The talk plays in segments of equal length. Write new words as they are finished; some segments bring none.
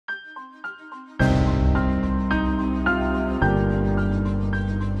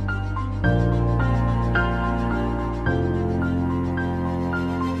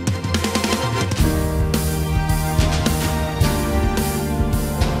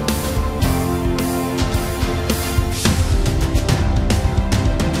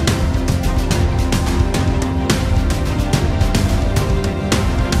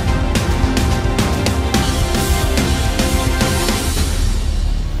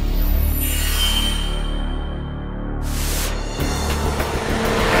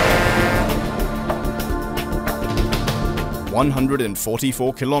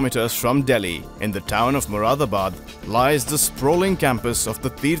144 kilometers from Delhi, in the town of Moradabad, lies the sprawling campus of the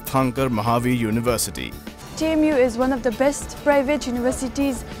Teerthanker Mahaveer University. TMU is one of the best private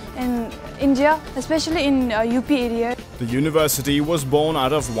universities in India, especially in UP area. The university was born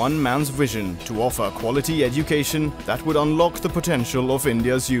out of one man's vision to offer quality education that would unlock the potential of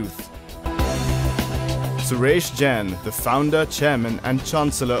India's youth. Suresh Jain, the founder, chairman and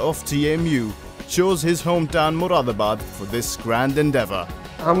chancellor of TMU, chose his hometown Moradabad for this grand endeavor.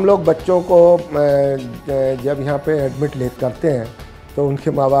 हम लोग बच्चों को जब यहाँ पे admit ले करते हैं तो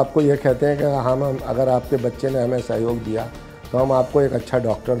उनके माँ बाप को ये कहते हैं कि हम अगर आपके बच्चे ने हमें सहयोग दिया तो हम आपको एक अच्छा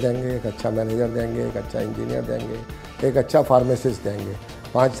डॉक्टर देंगे, एक अच्छा मैनेजर देंगे, एक अच्छा इंजीनियर देंगे, एक अच्छा फार्मासिस्ट देंगे।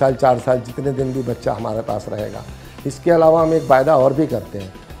 5 साल 4 साल जितने दिन भी बच्चा हमारे पास रहेगा। इसके अलावा हम एक वायदा और भी करते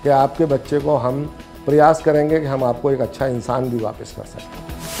हैं कि आपके बच्चे को हम प्रयास करेंगे कि हम आपको एक अच्छा इंसान भी वापस कर सकें।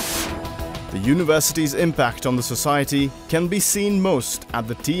 The university's impact on the society can be seen most at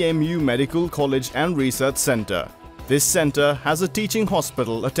the TMU Medical College and Research Center. This center has a teaching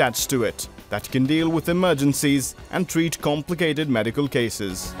hospital attached to it that can deal with emergencies and treat complicated medical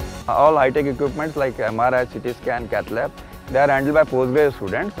cases. All high-tech equipments like MRI, CT scan, cath lab, they are handled by postgraduate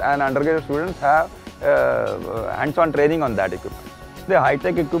students, and undergraduate students have hands-on training on that equipment. The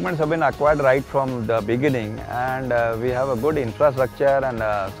high-tech equipments have been acquired right from the beginning, and we have a good infrastructure and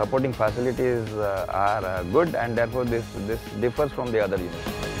supporting facilities are good, and therefore this differs from the other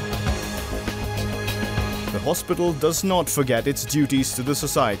universities. The hospital does not forget its duties to the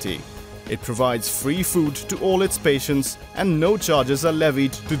society. It provides free food to all its patients and no charges are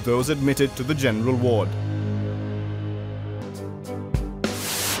levied to those admitted to the general ward.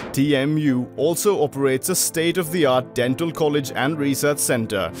 TMU also operates a state-of-the-art dental college and research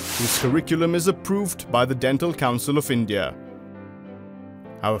center whose curriculum is approved by the Dental Council of India.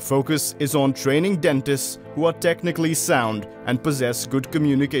 Our focus is on training dentists who are technically sound and possess good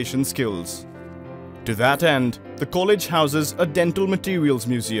communication skills. To that end, the college houses a dental materials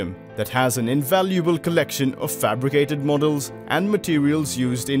museum that has an invaluable collection of fabricated models and materials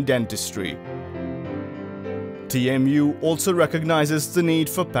used in dentistry. TMU also recognizes the need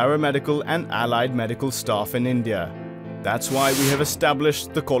for paramedical and allied medical staff in India. That's why we have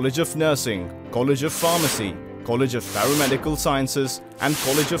established the College of Nursing, College of Pharmacy, College of Paramedical Sciences and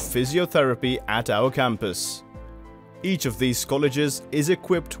College of Physiotherapy at our campus. Each of these colleges is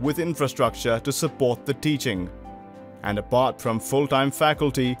equipped with infrastructure to support the teaching. And apart from full-time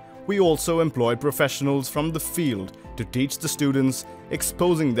faculty, we also employ professionals from the field to teach the students,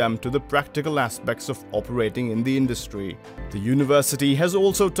 exposing them to the practical aspects of operating in the industry. The university has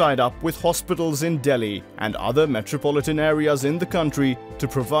also tied up with hospitals in Delhi and other metropolitan areas in the country to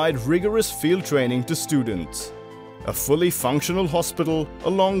provide rigorous field training to students. A fully functional hospital,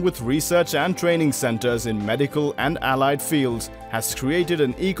 along with research and training centers in medical and allied fields, has created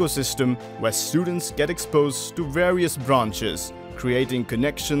an ecosystem where students get exposed to various branches, creating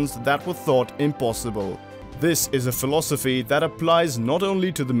connections that were thought impossible. This is a philosophy that applies not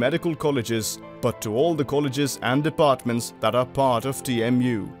only to the medical colleges, but to all the colleges and departments that are part of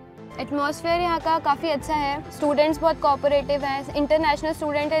TMU. Atmosphere यहाँ का काफ़ी अच्छा है, students बहुत cooperative हैं, international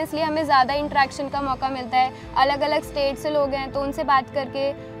student हैं, इसलिए हमें ज़्यादा इंटरेक्शन का मौका मिलता है। अलग अलग स्टेट से लोग हैं तो उनसे बात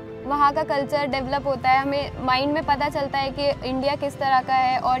करके वहाँ का कल्चर डेवलप होता है, हमें माइंड में पता चलता है कि इंडिया किस तरह का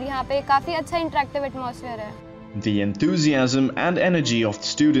है और यहाँ पे काफ़ी अच्छा इंटरेक्टिव एटमॉस्फेयर है। The enthusiasm and energy of the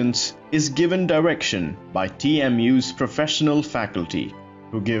students is given direction by TMU's professional faculty,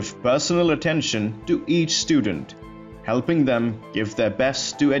 who give personal attention to each student, helping them give their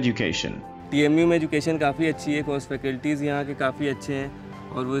best to education. TMU में education काफ़ी अच्छी है, course faculties यहाँ के काफ़ी अच्छे हैं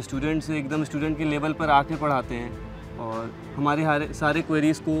और वो स्टूडेंट्स एकदम स्टूडेंट के लेवल पर आके पढ़ाते हैं और हमारे सारे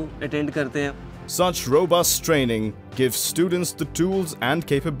क्वेरीज़ को अटेंड करते हैं। Such robust training gives students the tools and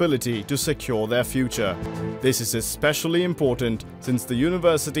capability to secure their future. This is especially important since the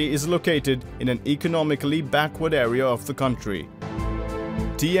university is located in an economically backward area of the country.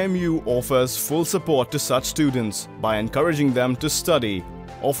 TMU offers full support to such students by encouraging them to study,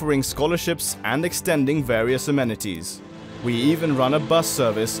 offering scholarships and extending various amenities. We even run a bus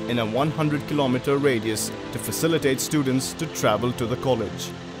service in a 100-kilometer radius to facilitate students to travel to the college.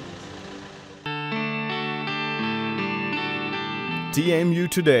 TMU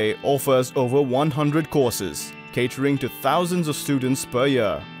today offers over 100 courses, catering to thousands of students per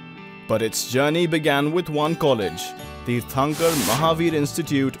year. But its journey began with one college, Teerthanker Mahaveer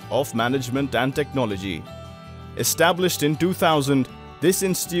Institute of Management and Technology. Established in 2000, this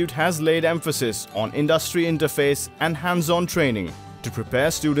institute has laid emphasis on industry interface and hands-on training to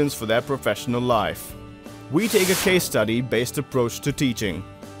prepare students for their professional life. We take a case study-based approach to teaching.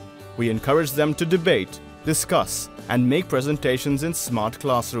 We encourage them to debate, discuss and make presentations in smart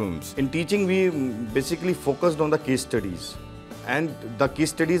classrooms. In teaching, we basically focused on the case studies, and the case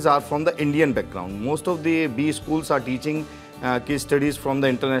studies are from the Indian background. Most of the B schools are teaching case studies from the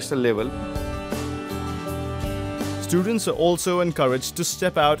international level. Students are also encouraged to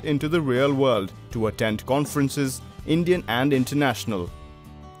step out into the real world to attend conferences, Indian and international.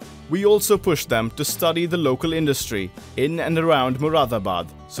 We also push them to study the local industry in and around Moradabad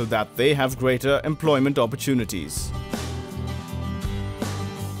so that they have greater employment opportunities.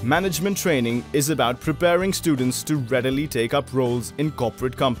 Management training is about preparing students to readily take up roles in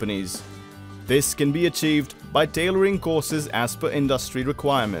corporate companies. This can be achieved by tailoring courses as per industry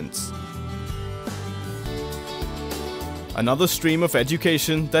requirements. Another stream of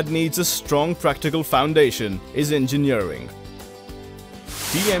education that needs a strong practical foundation is engineering.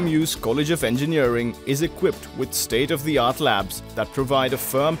 TMU's College of Engineering is equipped with state-of-the-art labs that provide a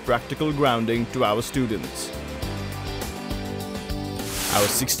firm practical grounding to our students. Our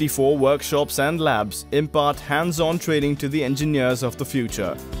 64 workshops and labs impart hands-on training to the engineers of the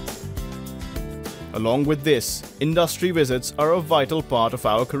future. Along with this, industry visits are a vital part of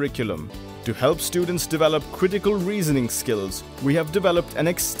our curriculum. To help students develop critical reasoning skills, we have developed an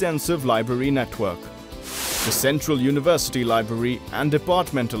extensive library network. The Central University Library and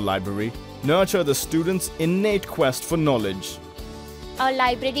Departmental Library nurture the students' innate quest for knowledge. Our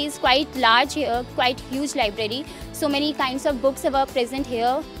library is quite large here, quite huge library. So many kinds of books are present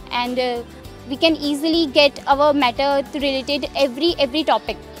here, and we can easily get our matter related every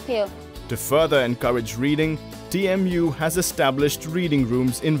topic here. To further encourage reading, TMU has established reading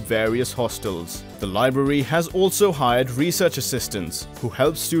rooms in various hostels. The library has also hired research assistants who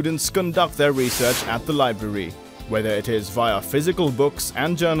help students conduct their research at the library, whether it is via physical books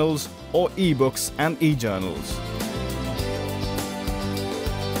and journals or e-books and e-journals.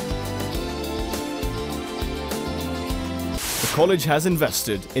 The college has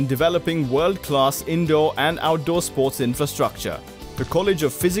invested in developing world-class indoor and outdoor sports infrastructure. The College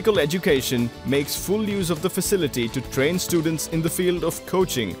of Physical Education makes full use of the facility to train students in the field of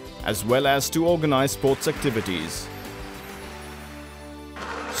coaching as well as to organize sports activities.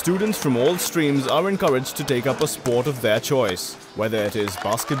 Students from all streams are encouraged to take up a sport of their choice, whether it is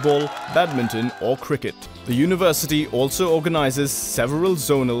basketball, badminton or cricket. The university also organizes several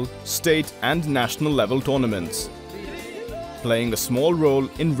zonal, state and national level tournaments, playing a small role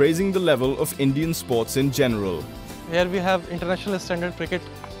in raising the level of Indian sports in general. Here we have international standard cricket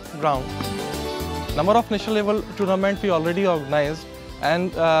ground. Number of national level tournaments we already organized,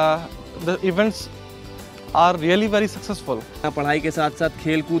 and the events are really very successful. पढ़ाई के साथ साथ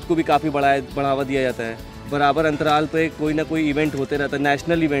खेल कूद को भी काफ़ी बढ़ावा दिया जाता है. बराबर अंतराल पे कोई ना कोई इवेंट होते रहता है.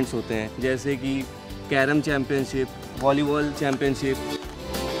 नेशनल इवेंट्स होते हैं जैसे कि carrom championship, volleyball championship.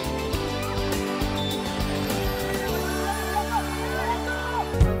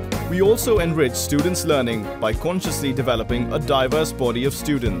 We also enrich students' learning by consciously developing a diverse body of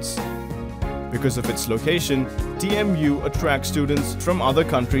students. Because of its location, TMU attracts students from other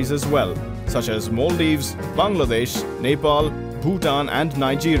countries as well, such as Maldives, Bangladesh, Nepal, Bhutan and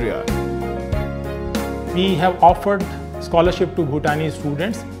Nigeria. We have offered scholarship to Bhutanese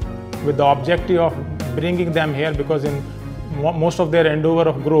students with the objective of bringing them here, because in most of their endeavor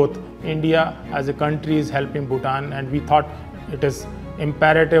of growth, India as a country is helping Bhutan, and we thought it is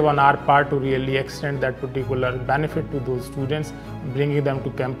imperative on our part to really extend that particular benefit to those students, bringing them to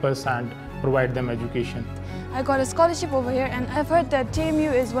campus and provide them education. I got a scholarship over here, and I've heard that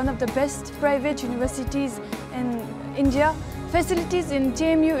TMU is one of the best private universities in India. Facilities in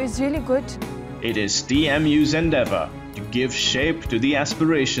TMU is really good. It is TMU's endeavor to give shape to the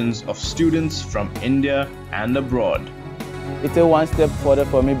aspirations of students from India and abroad. It's a one step further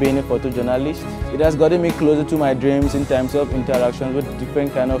for me being a photojournalist. It has gotten me closer to my dreams in terms of interaction with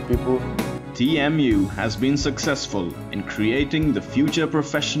different kind of people. TMU has been successful in creating the future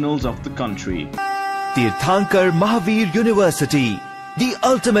professionals of the country. Teerthanker Mahaveer University, the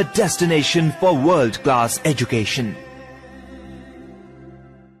ultimate destination for world-class education.